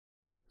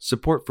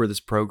Support for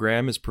this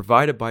program is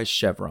provided by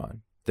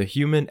Chevron, the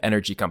human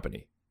energy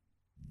company.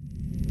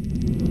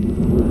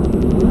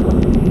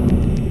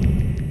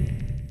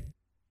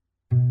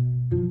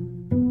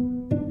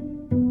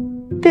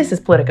 This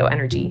is Politico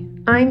Energy.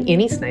 I'm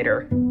Annie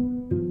Snyder.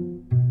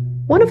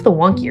 One of the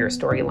wonkier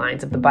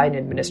storylines of the Biden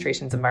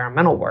administration's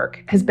environmental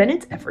work has been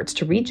its efforts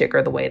to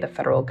rejigger the way the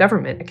federal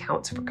government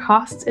accounts for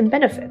costs and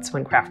benefits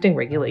when crafting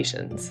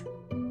regulations.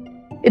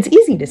 It's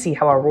easy to see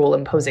how a rule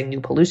imposing new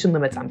pollution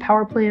limits on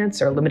power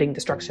plants or limiting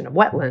destruction of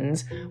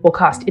wetlands will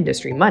cost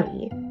industry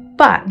money,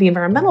 but the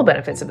environmental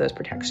benefits of those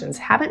protections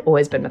haven't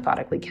always been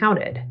methodically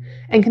counted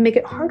and can make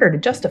it harder to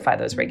justify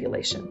those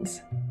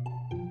regulations.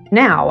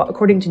 Now,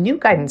 according to new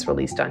guidance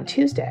released on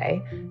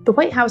Tuesday, the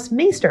White House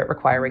may start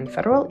requiring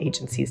federal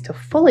agencies to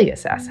fully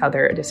assess how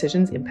their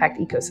decisions impact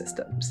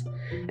ecosystems,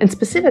 and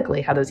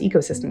specifically how those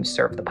ecosystems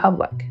serve the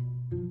public.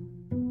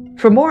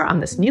 For more on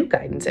this new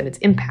guidance and its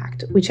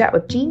impact, we chat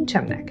with Jean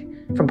Chemnick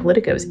from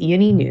Politico's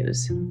E&E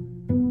News.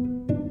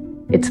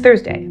 It's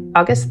Thursday,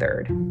 August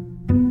 3rd.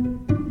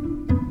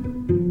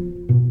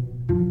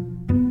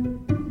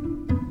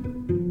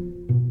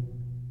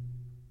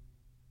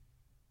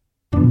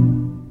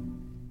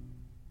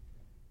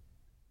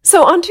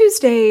 So on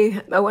Tuesday,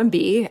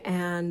 OMB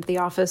and the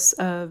Office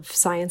of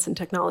Science and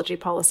Technology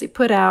Policy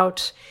put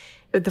out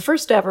the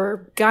first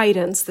ever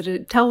guidance that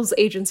it tells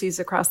agencies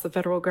across the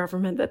federal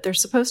government that they're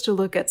supposed to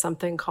look at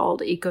something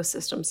called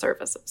ecosystem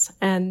services.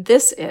 And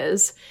this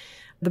is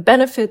the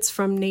benefits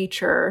from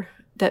nature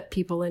that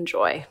people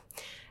enjoy.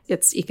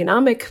 It's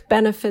economic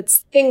benefits,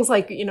 things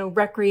like,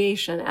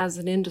 recreation as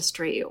an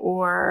industry,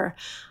 or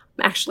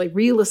actually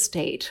real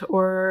estate,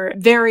 or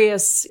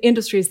various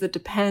industries that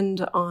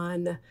depend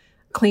on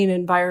clean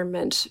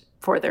environment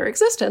for their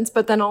existence,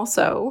 but then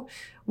also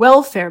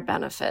welfare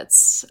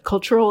benefits,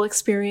 cultural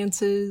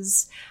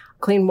experiences,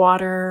 clean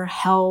water,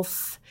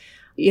 health,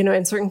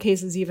 in certain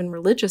cases, even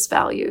religious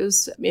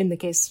values, in the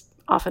case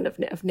often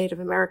of Native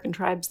American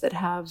tribes that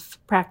have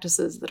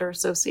practices that are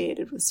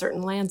associated with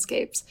certain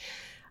landscapes.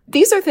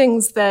 These are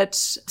things that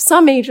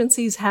some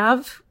agencies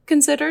have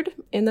considered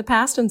in the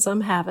past and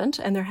some haven't,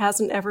 and there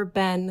hasn't ever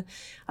been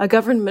a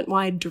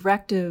government-wide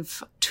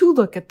directive to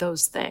look at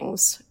those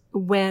things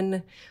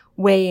when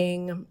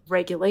weighing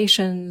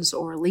regulations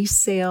or lease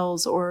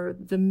sales or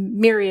the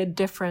myriad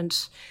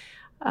different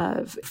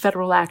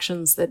federal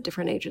actions that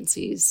different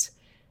agencies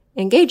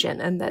engage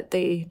in, and that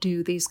they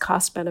do these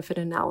cost-benefit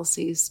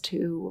analyses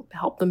to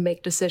help them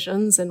make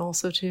decisions and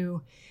also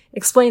to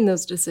explain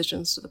those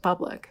decisions to the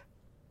public.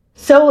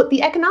 So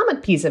the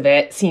economic piece of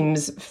it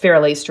seems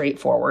fairly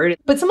straightforward,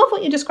 but some of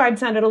what you described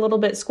sounded a little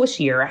bit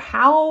squishier.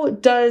 How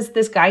does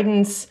this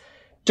guidance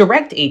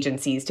direct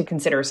agencies to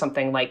consider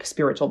something like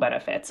spiritual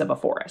benefits of a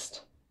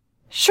forest?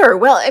 Sure.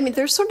 Well,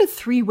 there's sort of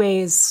three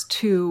ways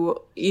to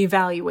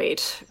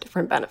evaluate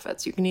different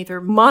benefits. You can either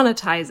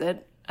monetize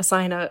it,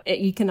 assign an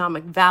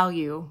economic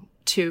value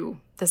to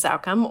this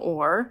outcome,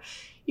 or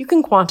you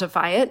can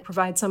quantify it,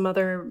 provide some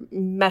other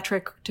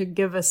metric to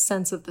give a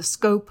sense of the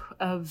scope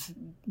of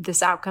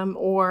this outcome,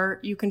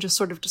 or you can just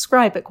sort of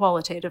describe it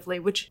qualitatively,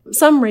 which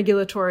some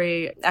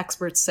regulatory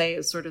experts say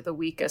is sort of the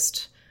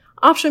weakest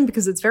option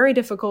because it's very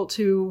difficult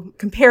to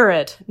compare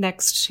it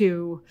next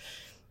to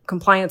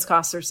compliance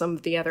costs or some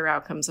of the other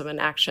outcomes of an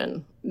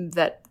action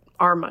that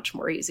are much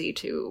more easy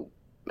to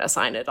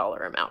assign a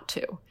dollar amount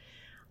to.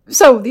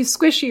 So these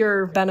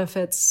squishier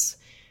benefits,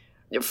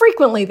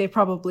 frequently they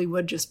probably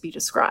would just be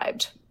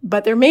described.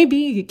 But there may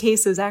be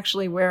cases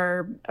actually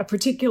where a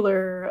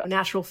particular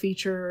natural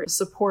feature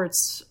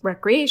supports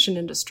recreation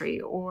industry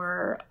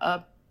or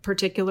a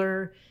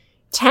particular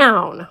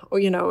town, or,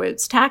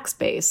 its tax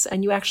base,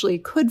 and you actually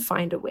could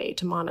find a way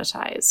to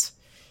monetize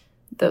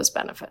those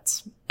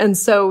benefits. And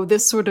so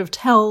this sort of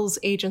tells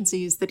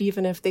agencies that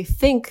even if they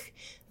think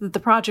that the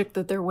project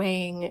that they're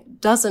weighing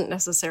doesn't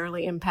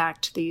necessarily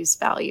impact these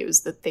values,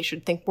 that they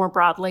should think more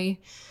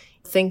broadly,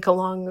 think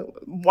along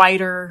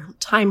wider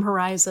time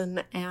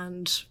horizon,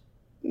 and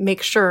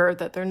make sure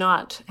that they're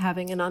not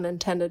having an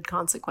unintended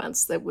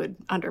consequence that would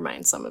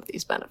undermine some of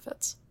these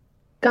benefits.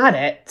 Got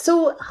it.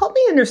 So help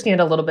me understand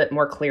a little bit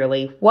more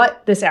clearly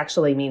what this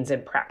actually means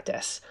in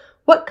practice.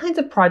 What kinds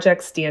of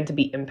projects stand to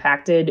be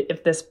impacted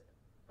if this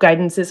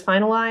guidance is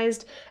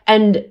finalized?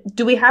 And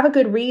do we have a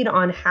good read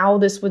on how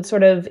this would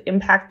sort of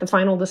impact the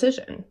final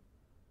decision?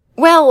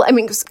 Well,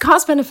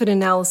 cost-benefit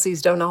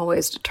analyses don't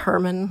always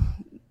determine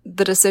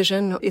the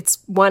decision. It's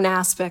one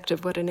aspect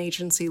of what an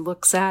agency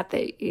looks at.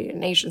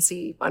 An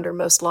agency, under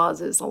most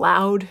laws, is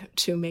allowed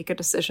to make a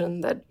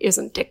decision that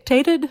isn't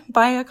dictated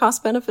by a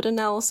cost-benefit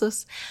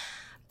analysis.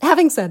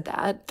 Having said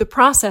that, the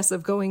process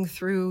of going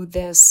through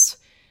this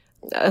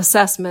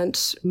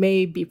assessment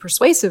may be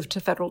persuasive to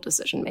federal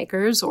decision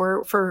makers,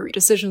 or for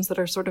decisions that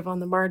are sort of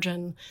on the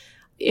margin,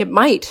 it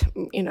might,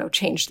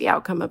 change the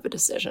outcome of a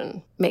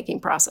decision-making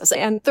process.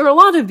 And there are a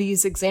lot of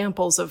these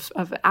examples of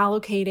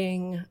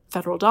allocating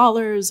federal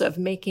dollars, of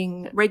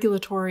making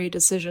regulatory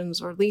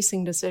decisions or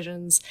leasing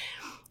decisions,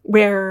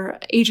 where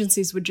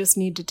agencies would just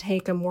need to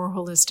take a more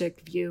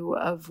holistic view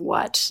of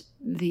what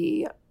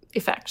the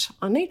effect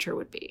on nature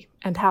would be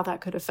and how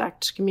that could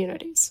affect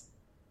communities.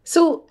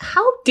 So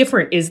how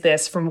different is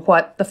this from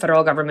what the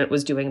federal government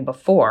was doing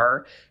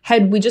before?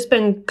 Had we just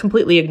been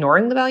completely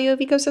ignoring the value of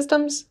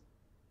ecosystems?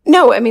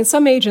 No, I mean,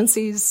 some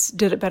agencies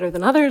did it better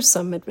than others.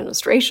 Some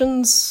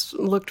administrations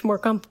looked more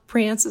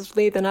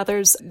comprehensively than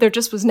others. There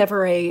just was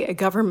never a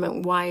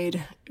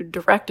government-wide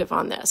directive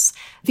on this.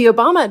 The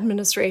Obama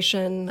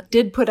administration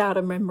did put out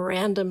a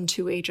memorandum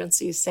to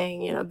agencies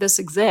saying, this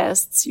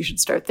exists. You should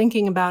start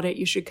thinking about it.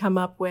 You should come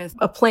up with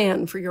a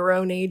plan for your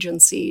own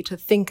agency to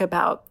think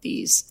about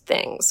these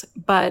things.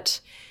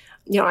 But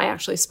I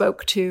actually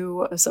spoke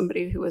to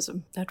somebody who was a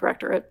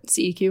director at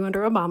CEQ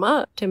under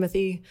Obama,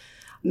 Timothy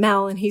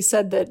Mal, and he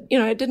said that,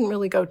 it didn't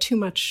really go too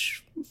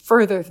much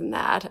further than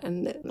that,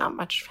 and not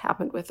much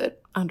happened with it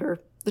under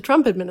the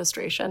Trump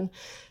administration.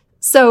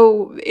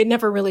 So it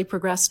never really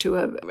progressed to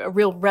a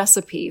real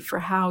recipe for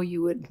how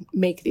you would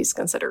make these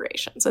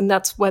considerations. And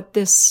that's what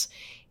this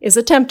is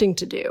attempting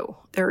to do.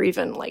 There are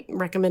even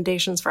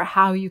recommendations for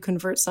how you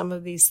convert some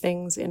of these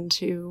things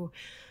into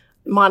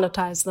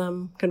monetize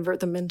them, convert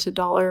them into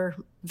dollar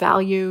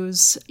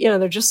values.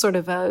 They're just sort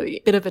of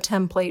a bit of a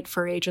template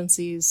for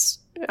agencies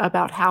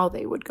about how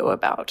they would go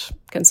about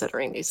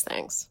considering these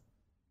things.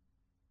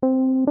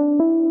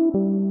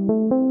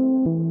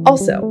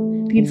 Also,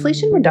 the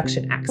Inflation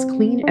Reduction Act's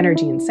clean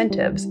energy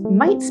incentives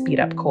might speed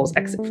up coal's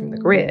exit from the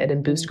grid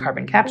and boost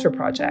carbon capture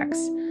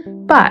projects,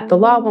 but the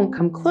law won't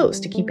come close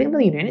to keeping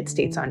the United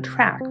States on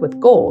track with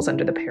goals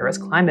under the Paris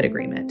Climate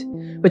Agreement,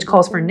 which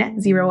calls for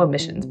net zero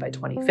emissions by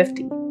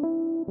 2050.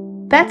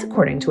 That's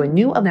according to a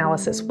new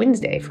analysis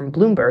Wednesday from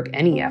Bloomberg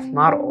NEF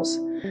Models,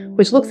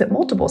 which looks at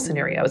multiple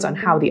scenarios on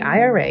how the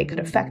IRA could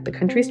affect the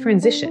country's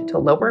transition to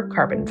lower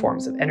carbon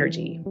forms of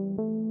energy.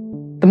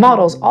 The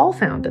models all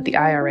found that the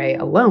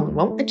IRA alone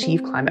won't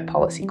achieve climate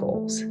policy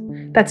goals.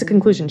 That's a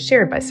conclusion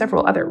shared by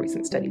several other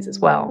recent studies as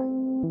well.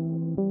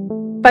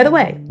 By the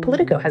way,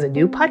 Politico has a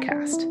new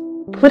podcast.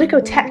 Politico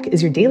Tech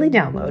is your daily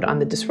download on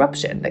the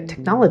disruption that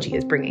technology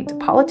is bringing to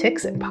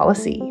politics and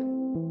policy.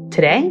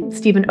 Today,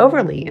 Stephen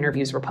Overly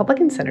interviews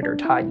Republican Senator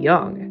Todd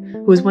Young,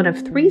 who is one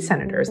of 3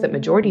 senators that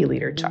Majority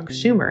Leader Chuck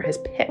Schumer has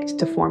picked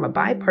to form a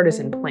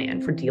bipartisan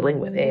plan for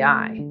dealing with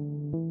AI.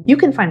 You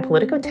can find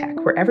Politico Tech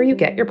wherever you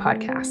get your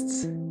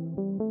podcasts.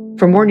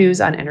 For more news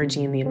on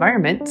energy and the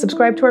environment,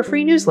 subscribe to our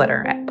free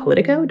newsletter at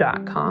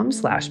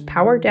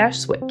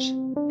politico.com/power-switch,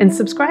 and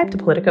subscribe to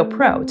Politico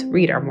Pro to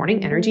read our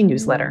morning energy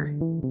newsletter.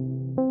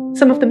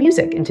 Some of the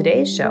music in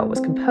today's show was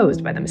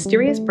composed by the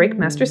mysterious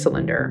Breakmaster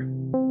Cylinder.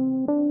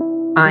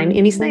 I'm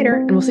Annie Snyder,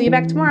 and we'll see you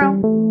back tomorrow.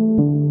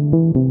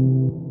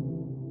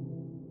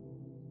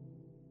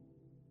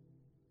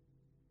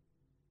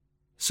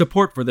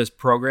 Support for this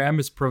program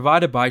is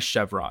provided by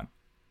Chevron.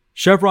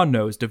 Chevron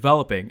knows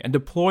developing and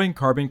deploying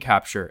carbon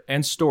capture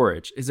and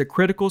storage is a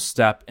critical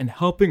step in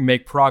helping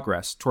make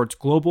progress towards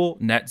global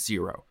net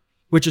zero,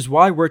 which is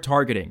why we're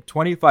targeting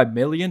 25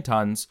 million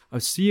tons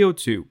of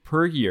CO2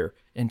 per year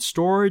in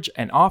storage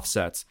and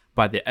offsets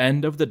by the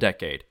end of the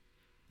decade.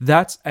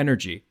 That's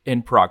energy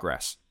in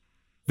progress.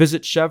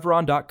 Visit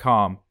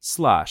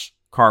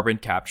chevron.com/carbon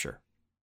capture.